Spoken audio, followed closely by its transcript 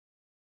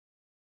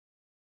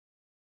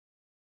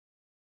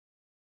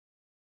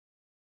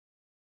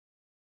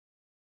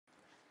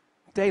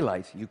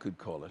Daylight, you could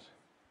call it.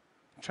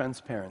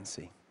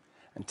 Transparency.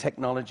 And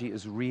technology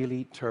is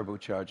really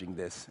turbocharging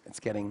this. It's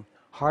getting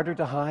harder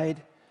to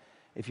hide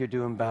if you're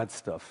doing bad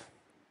stuff.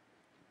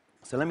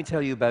 So let me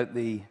tell you about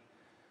the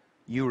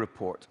U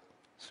report.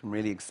 So I'm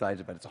really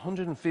excited about it. It's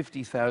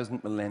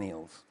 150,000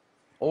 millennials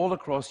all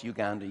across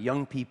Uganda,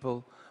 young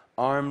people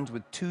armed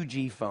with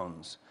 2G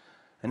phones,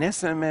 an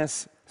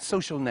SMS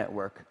social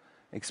network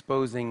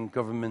exposing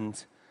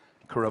government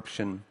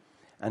corruption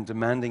and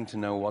demanding to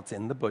know what's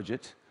in the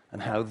budget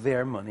and how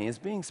their money is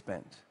being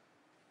spent.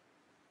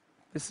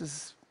 This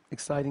is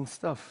exciting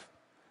stuff.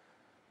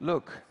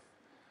 Look,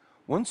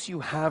 once you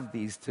have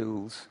these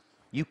tools,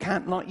 you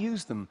can't not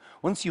use them.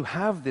 Once you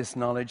have this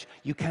knowledge,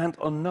 you can't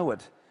unknow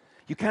it.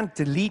 You can't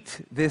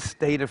delete this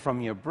data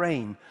from your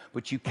brain,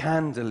 but you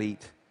can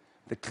delete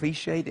the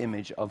cliched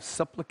image of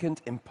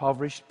supplicant,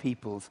 impoverished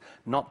peoples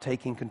not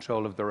taking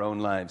control of their own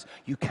lives.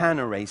 You can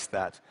erase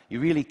that.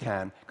 You really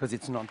can, because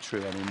it's not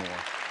true anymore.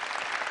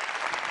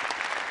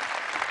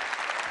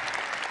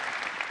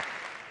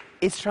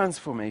 It's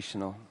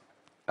transformational.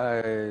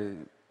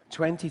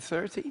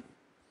 2030?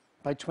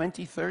 By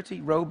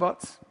 2030,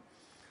 robots,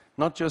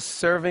 not just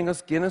serving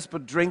us Guinness,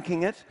 but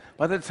drinking it.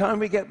 By the time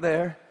we get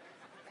there,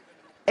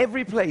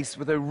 every place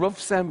with a rough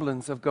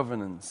semblance of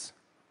governance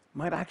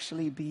might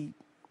actually be,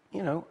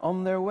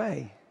 on their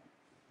way.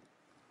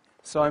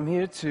 So I'm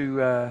here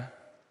to, I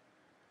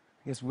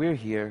guess we're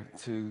here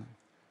to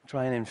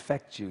try and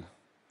infect you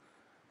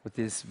with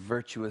this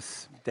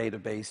virtuous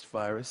data-based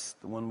virus,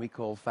 the one we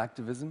call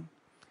factivism.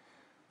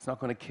 It's not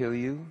going to kill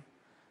you.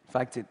 In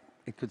fact, it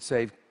could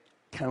save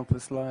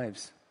countless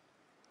lives.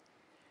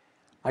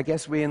 I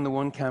guess we in the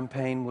One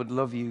campaign would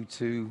love you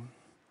to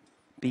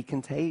be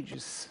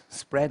contagious,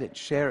 spread it,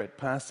 share it,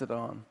 pass it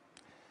on.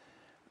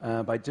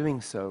 By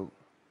doing so,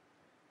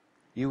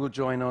 you will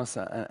join us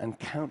and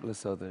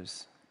countless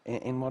others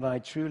in what I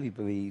truly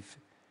believe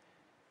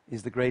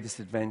is the greatest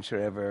adventure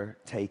ever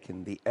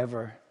taken, the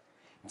ever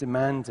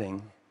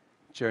demanding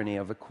journey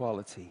of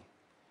equality.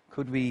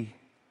 Could we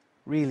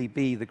really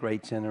be the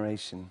great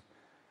generation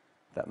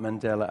that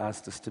Mandela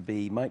asked us to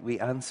be? Might we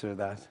answer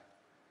that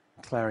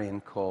clarion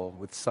call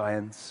with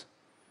science,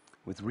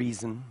 with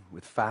reason,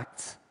 with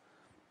facts,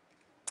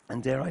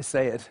 and dare I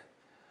say it,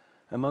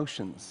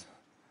 emotions?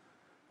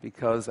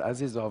 Because,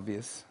 as is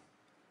obvious,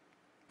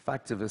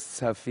 factivists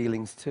have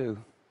feelings too.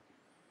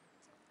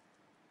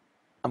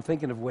 I'm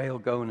thinking of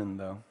Wael Gonan,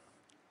 though.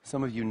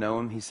 Some of you know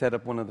him. He set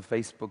up one of the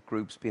Facebook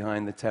groups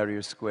behind the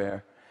Tahrir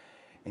Square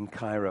in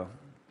Cairo.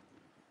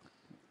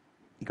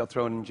 He got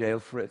thrown in jail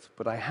for it,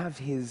 but I have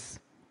his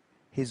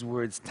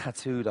words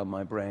tattooed on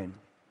my brain.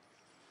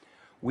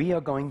 We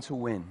are going to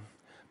win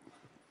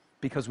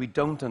because we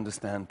don't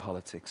understand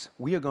politics.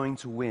 We are going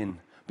to win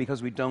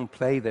because we don't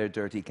play their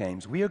dirty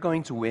games. We are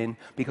going to win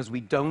because we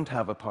don't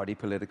have a party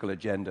political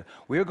agenda.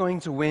 We are going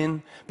to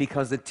win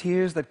because the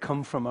tears that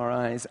come from our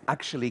eyes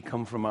actually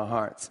come from our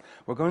hearts.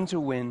 We're going to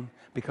win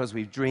because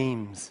we've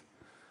dreams,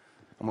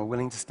 and we're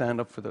willing to stand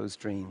up for those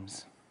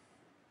dreams.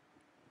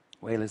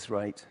 Wael is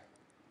right.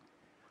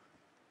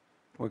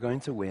 We're going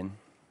to win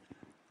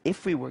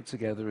if we work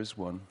together as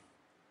one,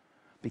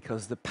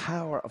 because the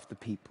power of the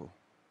people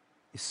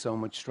is so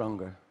much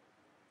stronger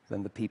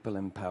than the people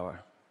in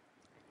power.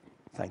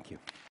 Thank you.